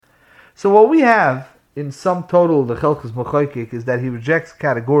So what we have in sum total, the Chelkas Mechoikik, is that he rejects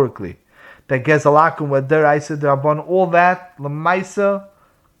categorically that Gezel Akum, Wader Isa Darabon, all that, Lamaisa,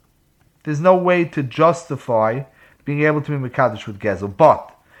 there's no way to justify being able to be Mekadosh with Gezel.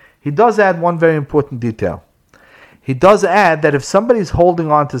 But he does add one very important detail. He does add that if somebody's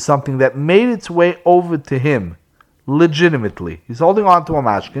holding on to something that made its way over to him legitimately, he's holding on to a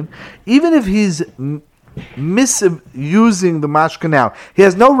mashkin, even if he's misusing the mashkin now, he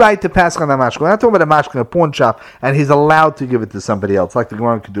has no right to pass on that mashkin. We're not talking about a mashkin, a pawn shop, and he's allowed to give it to somebody else, like the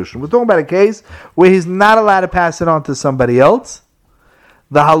Gemara in Kedushin. We're talking about a case where he's not allowed to pass it on to somebody else.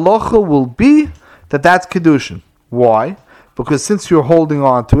 The halacha will be that that's Kedushin. Why? Because since you're holding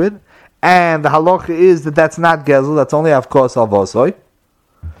on to it, and the halacha is that that's not gezel, that's only avkos alvosoi,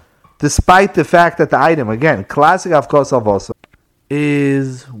 despite the fact that the item, again, classic avkos alvosoi,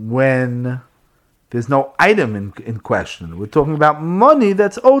 is when there's no item in question. We're talking about money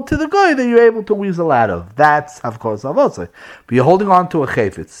that's owed to the guy that you're able to weasel out of. That's avkos alvosoi. But you're holding on to a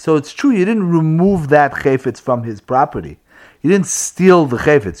chayfetz. So it's true, you didn't remove that chayfetz from his property. You didn't steal the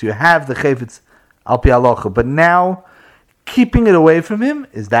chayfetz. You have the chayfetz al pi halacha. But now, keeping it away from him,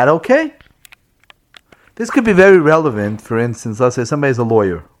 is that okay? This could be very relevant. For instance, let's say somebody's a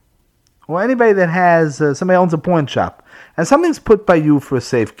lawyer, or anybody that has somebody owns a pawn shop, and something's put by you for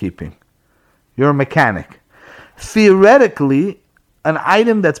safekeeping. You're a mechanic. Theoretically, an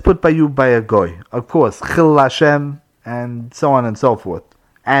item that's put by you by a goy, of course, chil Hashem, and so on and so forth,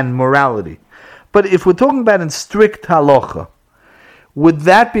 and morality. But if we're talking about in strict halacha, would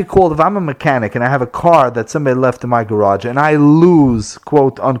that be called, if I'm a mechanic and I have a car that somebody left in my garage and I lose,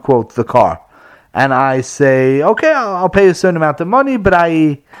 quote unquote, the car, and I say, okay, I'll pay a certain amount of money, but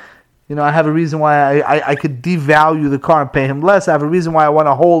I have a reason why I could devalue the car and pay him less. I have a reason why I want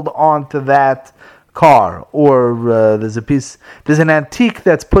to hold on to that car. Or there's an antique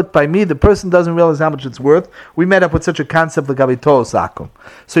that's put by me. The person doesn't realize how much it's worth. We met up with such a concept like Avitos Akum.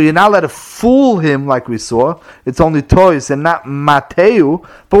 So you're not allowed to fool him like we saw. It's only toys and not Mateu.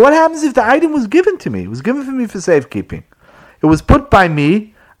 But what happens if the item was given to me? It was given for me for safekeeping. It was put by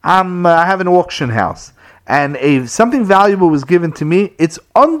me. I have an auction house. And something valuable was given to me. It's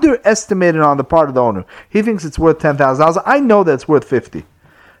underestimated on the part of the owner. He thinks it's worth $10,000. I know that it's worth $50,000.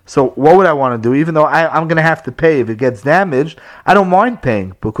 So what would I want to do? Even though I'm going to have to pay if it gets damaged, I don't mind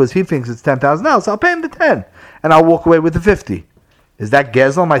paying because he thinks it's $10,000. So I'll pay him the $10,000 and I'll walk away with the $50,000. Is that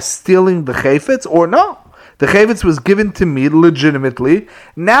gezel? Am I stealing the chayfetz or no? The chayfetz was given to me legitimately.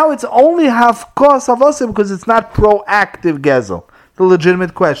 Now it's only hafkos avoseh because it's not proactive gezel. The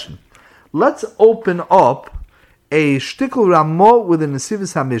legitimate question. Let's open up a shtickle Ramah with a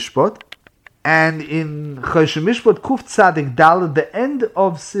Nesivos HaMishpat, and in Choshen Mishpat Kuf Tzadik Daled, the end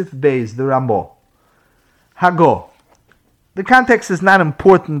of Sif Beis, the Ramah. Hago. The context is not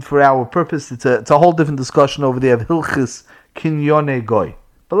important for our purpose. It's a whole different discussion over there of Hilchis Kinyone Goy.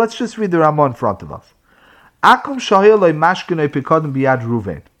 But let's just read the Ramah in front of us. Akum Shahil Loy Mashkin Oy Pekodin Biyad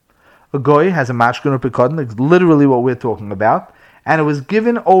Ruven. A Goy has a Mashkin or Pekodin, it's literally what we're talking about. And it was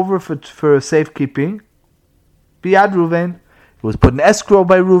given over for safekeeping. Biyad Ruven. It was put in escrow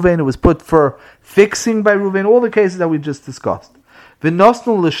by Ruven. It was put for fixing by Ruven. All the cases that we just discussed.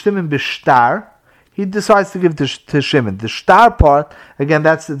 V'nosnu l'shtimin b'shtar. He decides to give to Shimon. The shtar part, again,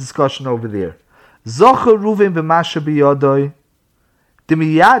 that's the discussion over there. Zocher Ruven b'masha b'yodoi.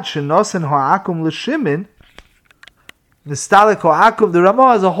 D'miyad shenosen ha'akum l'shimon. Nistalik ha'akum. The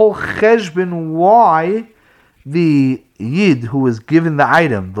Ramah has a whole cheshbon why the Yid who was given the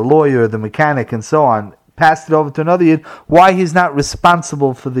item, the lawyer, the mechanic, and so on, passed it over to another Yid, why he's not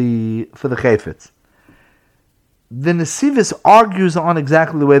responsible for the chayfetz. The Nesivos argues on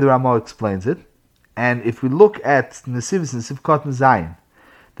exactly the way the Ramah explains it. And if we look at Nesivos and Sivkot Zayin,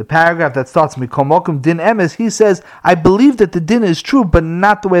 the paragraph that starts Mikomokum Din Emes, he says, I believe that the din is true, but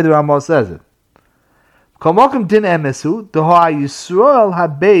not the way the Ramah says it. Komokum Din Emesu, Dehoa Yisrael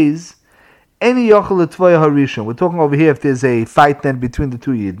HaBeiz, Any Yochel L'Tvoya Harishon. We're talking over here if there's a fight then between the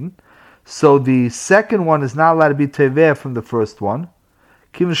two Yidden. So the second one is not allowed to be Teveh from the first one.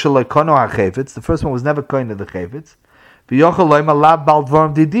 Kivin Shaloi Kono HaChayfetz. The first one was never koine the Chayfetz. V'yochel Loim Alav Bal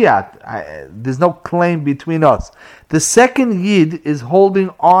Dvorim Didiat. There's no claim between us. The second Yid is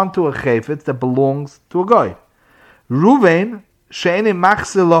holding on to a Chayfetz that belongs to a guy. Ruvain, She'eni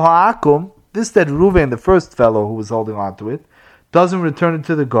Machzir Lo Ha'akum. This that Ruvain, the first fellow who was holding on to it, doesn't return it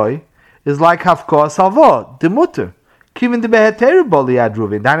to the guy, is like Hafkos Halva, the mutter. Kivin de Beheter Boliad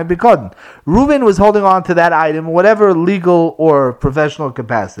Ruvain, Dana Bikodin. Ruvain was holding on to that item, whatever legal or professional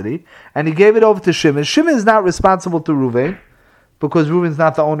capacity, and he gave it over to Shimon. Shimon is not responsible to Ruvain, because Ruvain's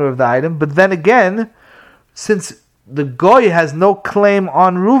not the owner of the item, but then again, since the goy has no claim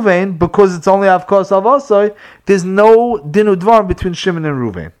on Ruvain because it's only Avkos Avosoi. There's no din udvar between Shimon and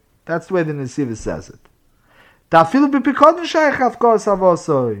Ruvain. That's the way the Nesiva says it. Ta'afilu b'pikodin shaykh Avkos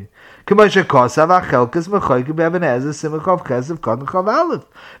Avosoi. K'mo shekos avachelkes mechoyke be'even ezer simachov chesev kodin chav aleph.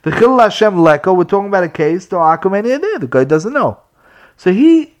 V'chil Hashem leko. We're talking about a case to Akumeni Adeh. The guy doesn't know, so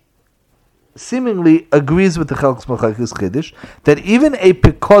he seemingly agrees with the Chelkes Mechakis Chiddush that even a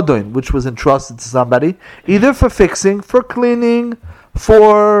pikodon which was entrusted to somebody, either for fixing, for cleaning,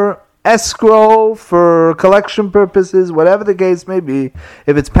 for escrow, for collection purposes, whatever the case may be,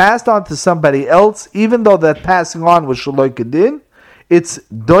 if it's passed on to somebody else, even though that passing on was Shaloi Kedin, it's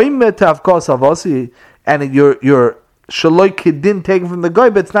doimet avkos avosi, and your Shaloi Kedin taken from the guy,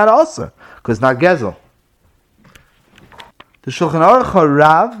 but it's not also, because it's not Gezel. The Shulchan Aruch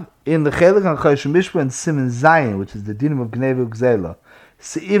HaRav in the Chelik on Choshen Mishpah and Siman Zayin, which is the dinim of Gneva Gzela,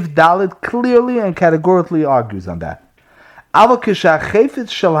 Seif Dalet clearly and categorically argues on that. Ava kisha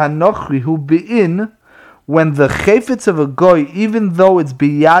chayfetz shel hanochri hu bein, when the chayfetz of a goy, even though it's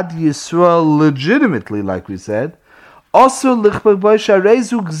biyad Yisrael legitimately, like we said, osur lichbek boy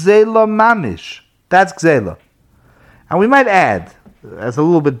sharezu gzela mamish. That's gzela. And we might add, as a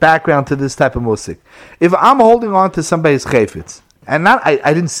little bit background to this type of musik, if I'm holding on to somebody's chayfetz, and I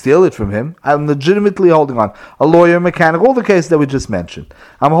didn't steal it from him, I'm legitimately holding on, a lawyer, mechanic, all the cases that we just mentioned,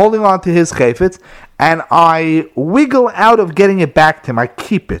 I'm holding on to his chayfetz, and I wiggle out of getting it back to him, I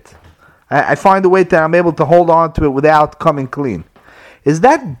keep it. I find a way that I'm able to hold on to it without coming clean. Is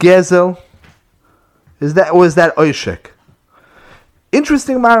that gezel? Or is that oishek?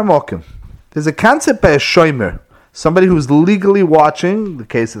 Interesting maramokim. There's a concept by a shomer, somebody who's legally watching, the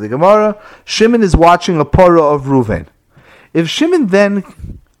case of the Gemara, Shimon is watching a parah of Ruvain. If Shimon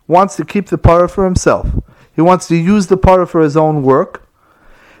then wants to keep the parah for himself, he wants to use the parah for his own work,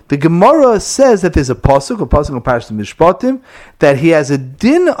 the Gemara says that there's a pasuk in Parashat Mishpatim, that he has a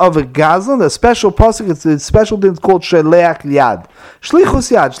din of a gazlan, a special pasuk. It's a special din called sheleach yad,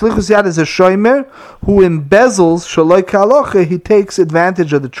 shlichus yad. Shlichus yad is a shomer who embezzles shaloi kaloche. He takes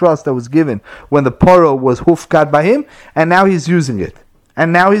advantage of the trust that was given when the parah was hufkad by him, and now he's using it,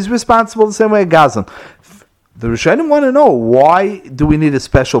 and now he's responsible the same way a gazlan. The Rishonim want to know, why do we need a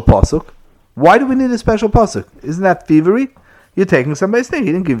special pasuk? Why do we need a special pasuk? Isn't that thievery? You're taking somebody's thing.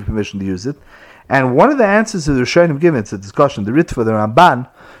 He didn't give you permission to use it. And one of the answers to the Rishonim given, it's a discussion, the Ritva, the Ramban,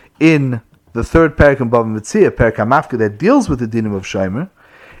 in the third parak in Bava Metzia, parak HaMafka, that deals with the dinim of Shomer,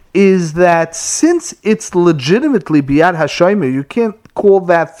 is that since it's legitimately biyad HaShomer, you can't call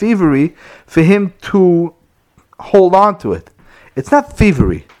that thievery for him to hold on to it. It's not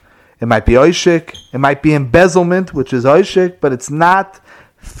thievery. It might be oishik, it might be embezzlement, which is oishik, but it's not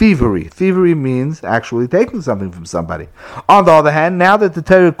thievery. Thievery means actually taking something from somebody. On the other hand, now that the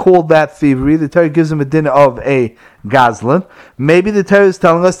Torah called that thievery, the Torah gives him a din of a gazlan. Maybe the Torah is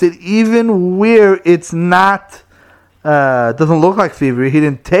telling us that even where it's not, doesn't look like thievery, he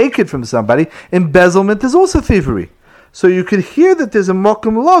didn't take it from somebody, embezzlement is also thievery. So you could hear that there's a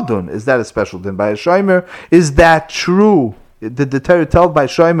mokum lodun. Is that a special din by a shomer? Is that true? Did the Torah tell by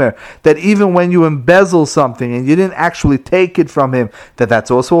Shomer that even when you embezzle something and you didn't actually take it from him, that's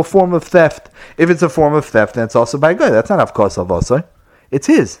also a form of theft? If it's a form of theft, then it's also by God. That's not Avkos Avosoi. It's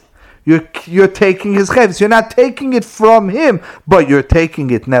his. You're taking his chayvus. You're not taking it from him, but you're taking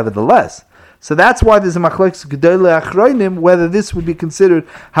it nevertheless. So that's why there's a machlokes gedolei achronim whether this would be considered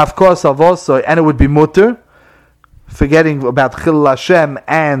Avkos Avosoi and it would be mutter, forgetting about Chilul Hashem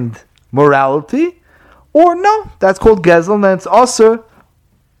and morality. Or no, that's called gezel, and it's also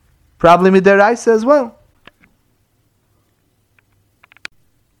probably midaraisa as well.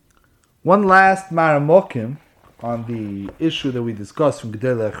 One last maramokim on the issue that we discussed from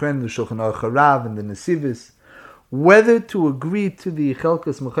Gedolei Achronim, the Shulchan Aruch HaRav, and the Nesivis, whether to agree to the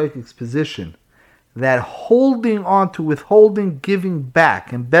Chelkas Mechakik's position that holding on to, withholding, giving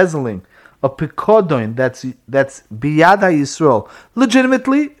back, embezzling a pikodon that's biyad Yisrael.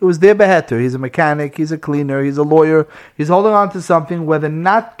 Legitimately, it was their beheter. He's a mechanic, he's a cleaner, he's a lawyer. He's holding on to something, whether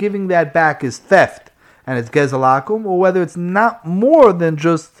not giving that back is theft and it's gezelakum, or whether it's not more than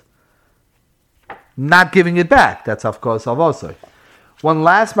just not giving it back. That's of course avosoi. One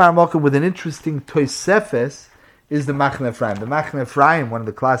last marmokim with an interesting toisefes is the Machne Ephraim. The Machne Ephraim, one of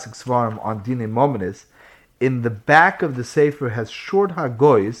the classic svarim on Dinei Momenis, in the back of the sefer has short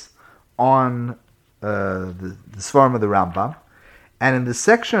hagoys on the Svarim of the Rambam, and in the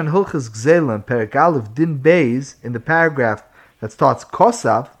section on Hilchas Gzela, Perek Aleph Din Beis, in the paragraph that starts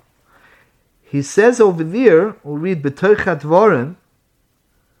Kosav, he says over there, we'll read B'toichat Voren,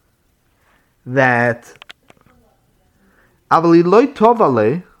 that Avali loy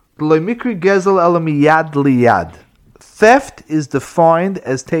tovale, loy mikri gezel ela miyad liyad. theft is defined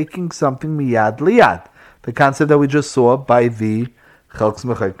as taking something miyad liyad, the concept that we just saw by the Chelks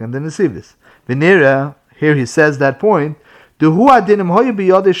Mechayk and the Nesivis. V'nira, here he says that point, Duhu adinim hoyu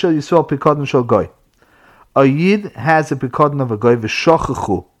biyodei shel Yisrael pikodon shel goy. A Yid has a pikodon of a goy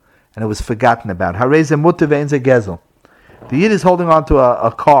v'shochachu, and it was forgotten about. Harei ze mutter ve'en ze gezel. The Yid is holding on to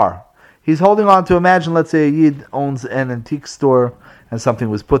a car. He's holding on to, imagine, let's say a Yid owns an antique store and something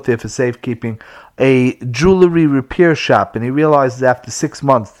was put there for safekeeping, a jewelry repair shop, and he realizes after 6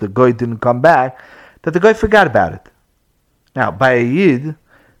 months the guy didn't come back, that the guy forgot about it. Now, by a Yid,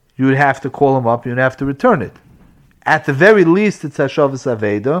 you would have to call him up, you would have to return it. At the very least, it's Hashavas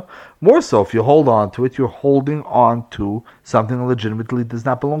Aveda. More so, if you hold on to it, you're holding on to something that legitimately does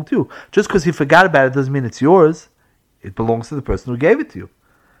not belong to you. Just because he forgot about it doesn't mean it's yours. It belongs to the person who gave it to you.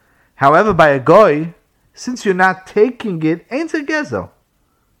 However, by a goy, since you're not taking it, ein ze gezel.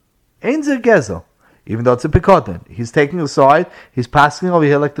 Ein ze gezel. Even though it's a pikodin. He's taking a side, he's passing over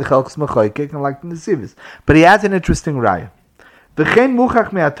here like the Chelks Mechoykek and like the Nesivis. But he adds an interesting raya. There's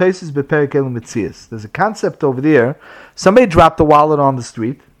a concept over there. Somebody dropped a wallet on the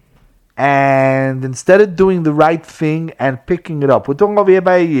street, and instead of doing the right thing and picking it up, we're talking over here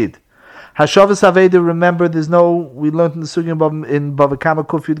by a Yid. Hashavas Aveda, remember, we learned in the Sugim in Bava Kama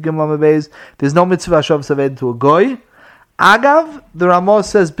Kuf Yud Gimel Amabez, there's no mitzvah Hashavas Aveda to a goy. Agav, the Ramah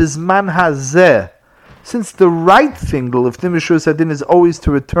says, Bizman Hazeh, since the right thing, the Lifnim Yeshua Sadin, is always to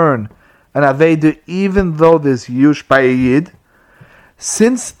return an Aveda, even though there's Yush by a Yid,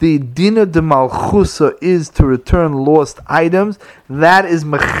 since the Dina de Malchusa is to return lost items, that is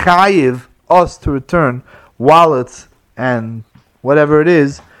Mechayiv us to return wallets and whatever it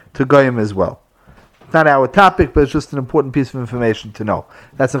is to Goyim as well. It's not our topic, but it's just an important piece of information to know.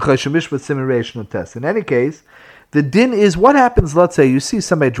 That's a Choshen Mishpat simulation test. In any case, the din is what happens, let's say, you see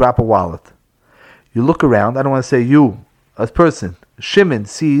somebody drop a wallet. You look around, I don't want to say you, a person. Shimon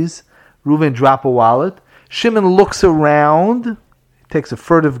sees Reuven drop a wallet. Shimon looks around, takes a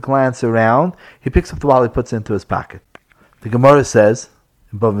furtive glance around, he picks up the wallet, puts it into his pocket. The Gemara says,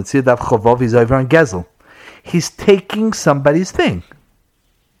 in Bava Metzia Daf Chavov, he's over on Gezel. He's taking somebody's thing.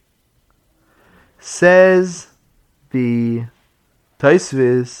 Says the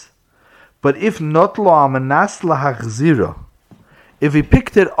Taisvis, but if not lo amanas lahachzira, if he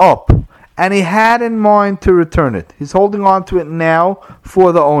picked it up and he had in mind to return it, he's holding on to it now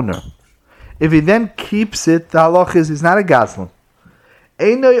for the owner. If he then keeps it, the halach is he's not a gazlan.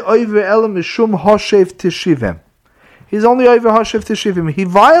 Einoi oiver elam mishum hoshev tishivim. He's only over hoshev tishivim. He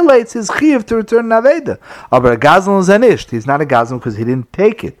violates his chiyuv to return an aveda. Aber a gazlan is anisht. He's not a gazlan because he didn't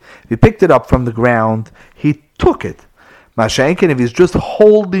take it. If he picked it up from the ground, he took it. Mashenkin, if he's just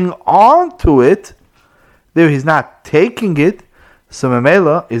holding on to it, there he's not taking it, so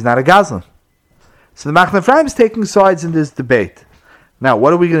Mamela is not a gazlan. So the Machne Ephraim is taking sides in this debate. Now,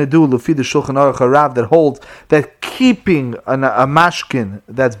 what are we going to do, Lufi the Shulchan Aruch Harav, that holds that keeping a mashkin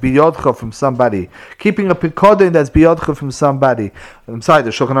that's biyodcha from somebody, keeping a pikodin that's biyodcha from somebody, I'm sorry,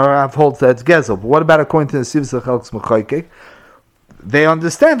 the Shulchan Aruch holds that it's gezel, but what about according to the Sivs Chelks Mechoykek? They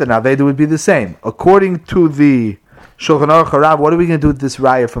understand that Aveda would be the same. According to the Shulchan Aruch Harav, what are we going to do with this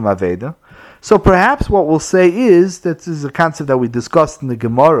raya from Aveda? So perhaps what we'll say is, that this is a concept that we discussed in the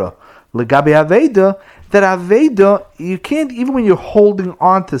Gemara, Legabi Aveda, that Aveda, you can't, even when you're holding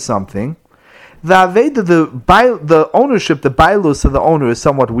on to something, the Aveda, the ownership, the bailus of the owner is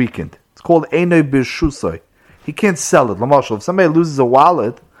somewhat weakened. It's called Einoi B'Shusoi. He can't sell it. Lamashal, if somebody loses a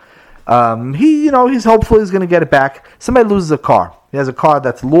wallet, he's hopeful he's going to get it back. Somebody loses a car. He has a car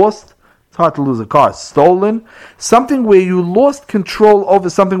that's lost. It's hard to lose a car. It's stolen. Something where you lost control over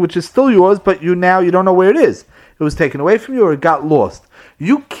something which is still yours, but you don't know where it is. It was taken away from you or it got lost.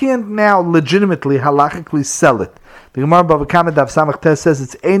 You can't now legitimately, halachically sell it. The Gemara Bava Kama Daf Samach Tes says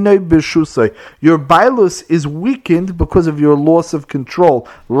it's Einoi B'Shusoi. Your bailus is weakened because of your loss of control,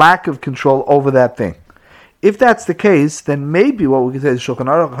 lack of control over that thing. If that's the case, then maybe what we could say is Shulchan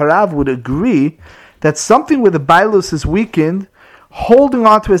Aruch Harav would agree that something where the bailus is weakened, holding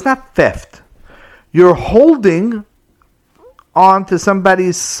on to it is not theft. You're holding on to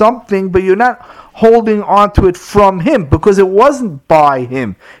somebody's something, but you're not holding on to it from him because it wasn't by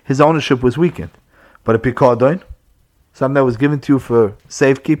him. His ownership was weakened. But a pikodon, something that was given to you for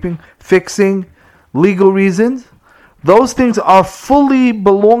safekeeping, fixing, legal reasons, those things are fully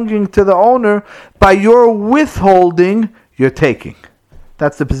belonging to the owner. By your withholding, you're taking.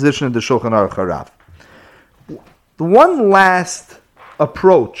 That's the position of the Shulchan Aruch Harav. The one last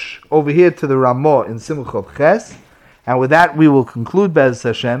approach over here to the Ramah in Simchot Ches, and with that we will conclude Be'ez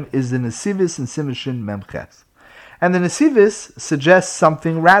Hashem, is the Nesivis in Simishin Mem Ches. And the Nesivis suggests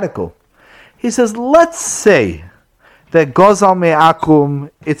something radical. He says, let's say that gozal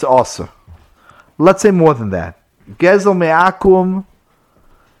me'akum, it's also. Let's say more than that. Gezel me'akum,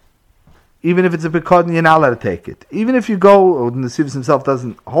 even if it's a Pekodin, you're not allowed to take it. Even if you go, the Nesivos himself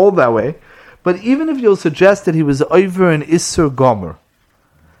doesn't hold that way, but even if you'll suggest that he was over an Isser Gomer,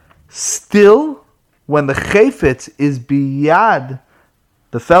 still, when the Chayfetz is biyad,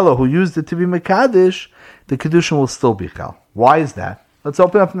 the fellow who used it to be Mekadesh, the Kedushin will still be Chal. Why is that? Let's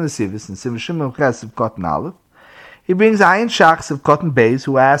open up in the Nesivos, in Sivashim Mechas of Cotton Aleph. He brings Ayin Shachs of Cotton Beis,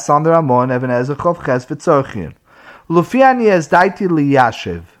 who asks on the Ramon, Even Ezer Chov Ches V'tzorchin. Lufiani es daiti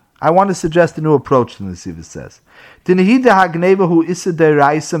liyashev. I want to suggest a new approach to the Nesivos says. Dinehida hagneva hu issa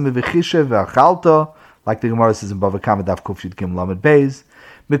deraisa mevichisha v'achalta, like the Gemara says in Bava Kama Daf Kuf Yud Gim Lamed Beis.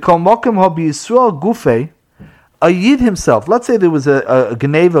 Mikol mokem ho b'Yisrael gufei, a Yid himself. Let's say there was a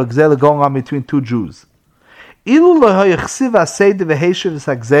gneva, gzela going on between two Jews. Ilu lehoyachsiv aseidah v'heishev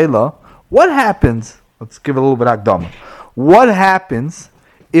v'sagzela. What happens? Let's give a little bit of Akdama. What happens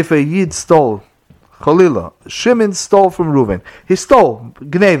if a Yid stole? Chalila, Shimon stole from Reuven. He stole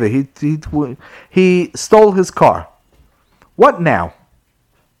gneva. He stole his car. What now?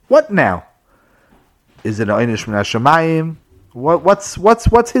 What now? Is it Einish Min Hashamayim?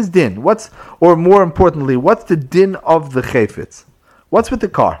 What's his din? Or more importantly, what's the din of the Chayfetz? What's with the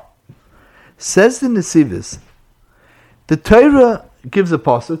car? Says the Nesivos, the Torah gives a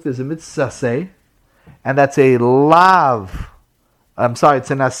pasuk. There's a mitzvah say, and that's a lav. It's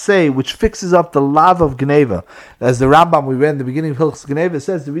an asay which fixes up the lav of Gneva. As the Rambam we read in the beginning of Hilchos Gneva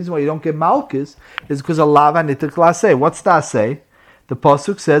says, the reason why you don't get Malkus is because of lav and nitik lasay. What's the asay? The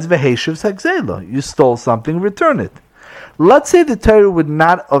pasuk says v'heishiv sagzela. You stole something, return it. Let's say the Torah would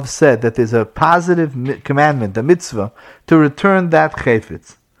not have said that there's a positive commandment, a mitzvah, to return that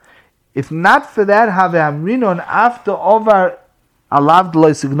chayfetz. If not for that, have amrinon after over alav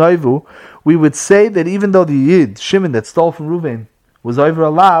d'loi signoivu, we would say that even though the Yid Shimon that stole from Reuven was over a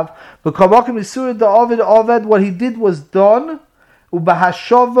lav, but Kavakim Yisur the Ovid, what he did was done,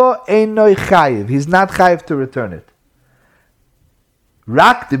 Ubahashova Einoi Chayiv. He's not Chayiv to return it.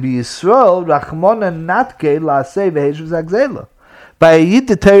 Rak to be Yisrael, Rachmona Natke Lasei Veheshu Zagzela. By a Yid,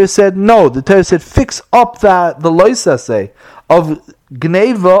 the Torah said no. The Torah said fix up the loisa say of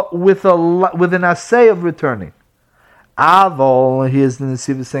Gneva with an assay of returning. Avol, here's the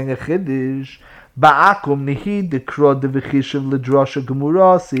Nesivos saying a Chiddush. Ba'akum nihi dekro de v'chishav l'drosha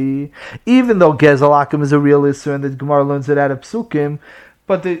gemurasi. Even though Gezel Akum is a real Isser and the Gemara learns it out of Psukim,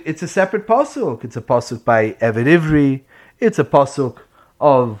 but it's a separate pasuk. It's a pasuk by Eved Ivri. It's a pasuk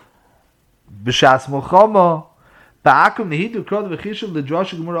of B'shas Mulchama. Ba'akum nihi dekro de v'chishav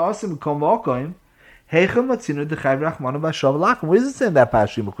l'drosha gemurasi m'kom v'okoim. Heichel matzinu d'chayv rachmanu v'ashav l'Akum. Where does it say in that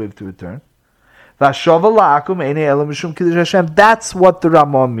passage Mechuyev to return? V'ashav l'Akum einei elo mishum kiddush Hashem. That's what the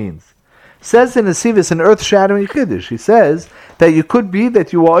Ramon means. Says in the Nesivos, an earth-shattering Chiddush. He says that you could be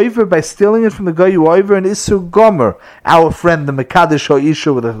that you were over by stealing it from the guy, you were over an Isur Gomer, our friend, the Mekadesh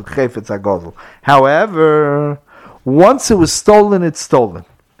Ha'isha with the Chayfetz HaGozel. However, once it was stolen, it's stolen.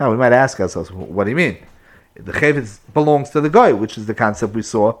 Now we might ask ourselves, what do you mean? The Chayfetz belongs to the guy, which is the concept we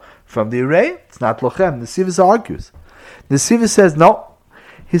saw from the array. It's not Lochem. The Nesivos argues. The Nesivos says no.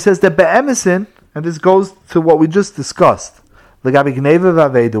 He says that Be'emesin, and this goes to what we just discussed, when a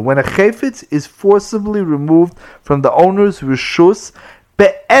chayfetz is forcibly removed from the owner's rishus,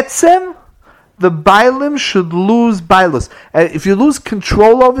 be'etzem, the bailim should lose bailus. And if you lose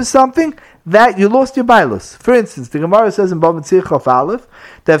control over something, that you lost your bailus. For instance, the Gemara says in Bava Tzir Chaf Aleph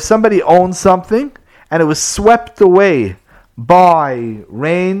that if somebody owns something and it was swept away by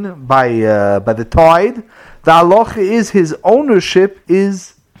rain, by the tide, the halacha is his ownership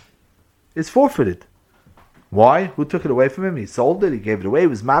is forfeited. Why? Who took it away from him? He sold it, he gave it away, it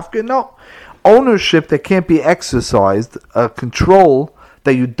was mafka? No. Ownership that can't be exercised, a control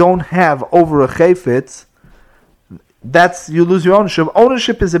that you don't have over a chayfetz, that's, you lose your ownership.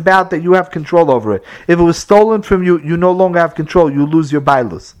 Ownership is about that you have control over it. If it was stolen from you, you no longer have control, you lose your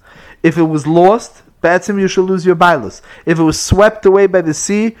bailus. If it was lost, Batsim, you should lose your bailus. If it was swept away by the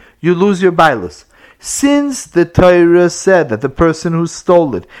sea, you lose your bailus. Since the Torah said that the person who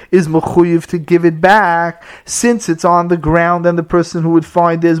stole it is mechuyev to give it back, since it's on the ground and the person who would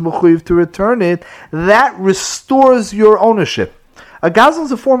find it is mechuyev to return it, that restores your ownership. A gazel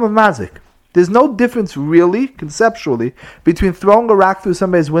is a form of mazik. There's no difference really, conceptually, between throwing a rock through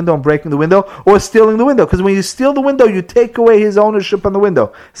somebody's window and breaking the window or stealing the window. Because when you steal the window, you take away his ownership on the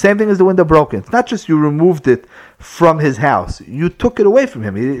window. Same thing as the window broken. It's not just you removed it from his house. You took it away from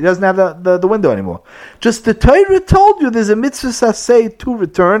him. He doesn't have the window anymore. Just the Torah told you there's a mitzvah saseh to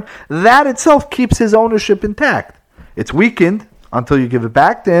return. That itself keeps his ownership intact. It's weakened until you give it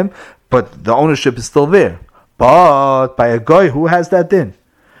back to him, but the ownership is still there. But by a goy, who has that din?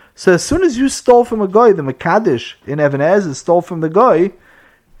 So as soon as you stole from a goy, the Mekadesh in Even Ezer stole from the goy,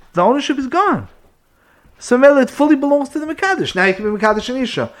 the ownership is gone. So it fully belongs to the Mekadesh. Now he can be Mekadesh and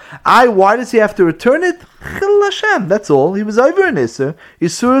Isha. Why does he have to return it? Chil Hashem, that's all. He was over in Isser.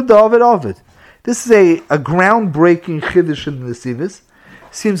 Yisur David Ovid. This is a groundbreaking Chiddush in the Nesivis.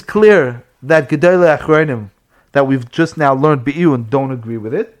 Seems clear that Gedolei Achronim, that we've just now learned Be'iyun, don't agree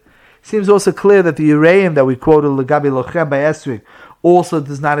with it. Seems also clear that the Yereim that we quoted Legabi Lochem by Esrik also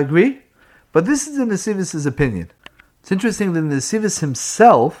does not agree. But this is the Nesivis' opinion. It's interesting that the Nesivis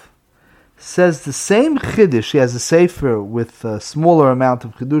himself says the same Chiddush. He has a sefer with a smaller amount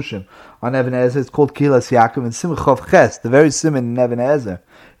of Chiddushim on Even Ezer. It's called Kilas Yaakov and Simchov Ches, the very simon in Even Ezer,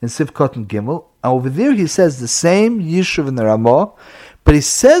 in Sivkot and Gimel. And over there he says the same Yishuv in the Ramah, but he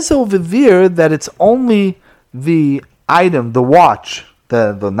says over there that it's only the item, the watch,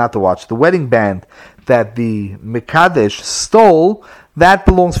 the wedding band that the Mekadesh stole, that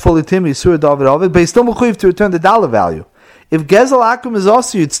belongs fully to him, Yisur David Ovid, but he's still mechuyev to return the dollar value. If Gezel Akum is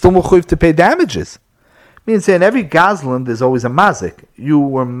also, you'd still mechuyev to pay damages. Means in every Gazlan, there's always a mazik. You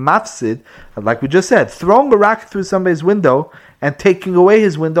were mafsid, like we just said, throwing a rock through somebody's window and taking away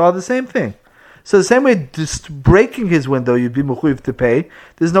his window are the same thing. So the same way, just breaking his window, you'd be mechuyev to pay.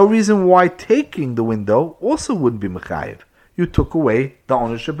 There's no reason why taking the window also wouldn't be mechayev. You took away the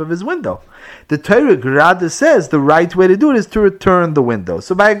ownership of his window. The Torah Grada says the right way to do it is to return the window.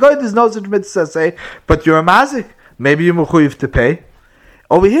 So by a guy, there's no such mitzvah to say, but you're a mazik. Maybe you're mechuyev to pay.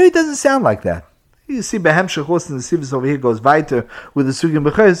 Over here, it doesn't sound like that. You see, Behem Shechos and the Sivis over here goes weiter with the Sugim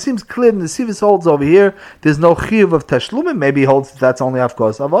B'chayr. It seems clear that the Sivis holds over here, there's no chiyuv of Tashlumin. Maybe he holds that's only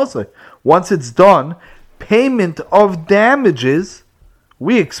Afkos Avosai. Once it's done, payment of damages,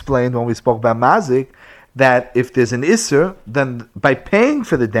 we explained when we spoke about Mazik, that if there's an Isser, then by paying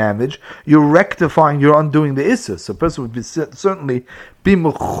for the damage, you're rectifying, you're undoing the Isser. So a person would certainly be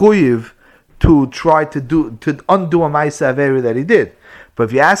mechuyev to try to undo a Ma'aseh Avera that he did. But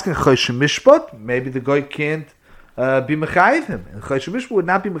if you're asking Choshen Mishpat, maybe the guy can't be mechayev him. And Choshen Mishpat would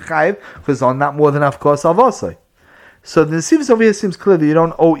not be mechayev because on not more than Afkos Avosai. So the Nesivis over here seems clear that you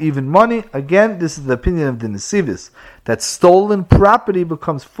don't owe even money. Again, this is the opinion of the Nesivis, that stolen property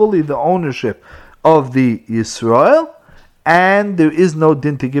becomes fully the ownership of the Yisrael, and there is no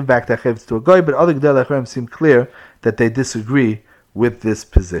din to give back the chayv to a guy. But other Gedolei Achronim seem clear that they disagree with this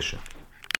position.